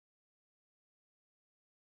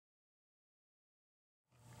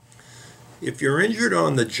If you're injured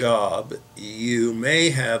on the job, you may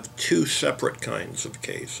have two separate kinds of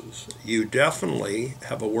cases. You definitely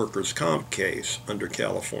have a workers' comp case under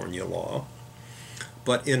California law,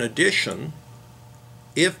 but in addition,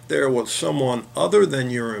 if there was someone other than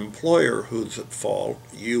your employer who's at fault,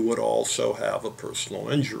 you would also have a personal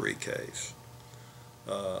injury case.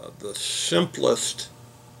 The simplest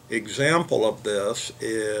example of this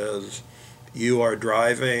is you are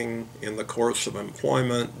driving in the course of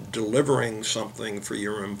employment, delivering something for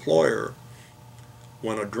your employer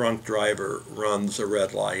when a drunk driver runs a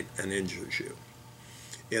red light and injures you.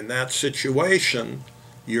 In that situation,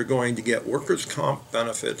 you're going to get workers' comp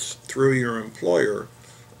benefits through your employer,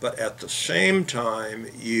 but at the same time,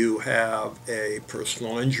 you have a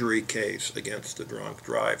personal injury case against the drunk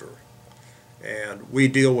driver. And we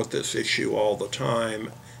deal with this issue all the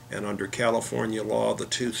time, and under California law, the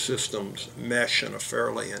two systems mesh in a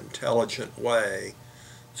fairly intelligent way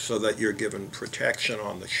so that you're given protection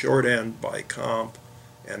on the short end by comp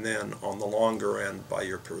and then on the longer end by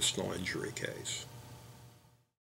your personal injury case.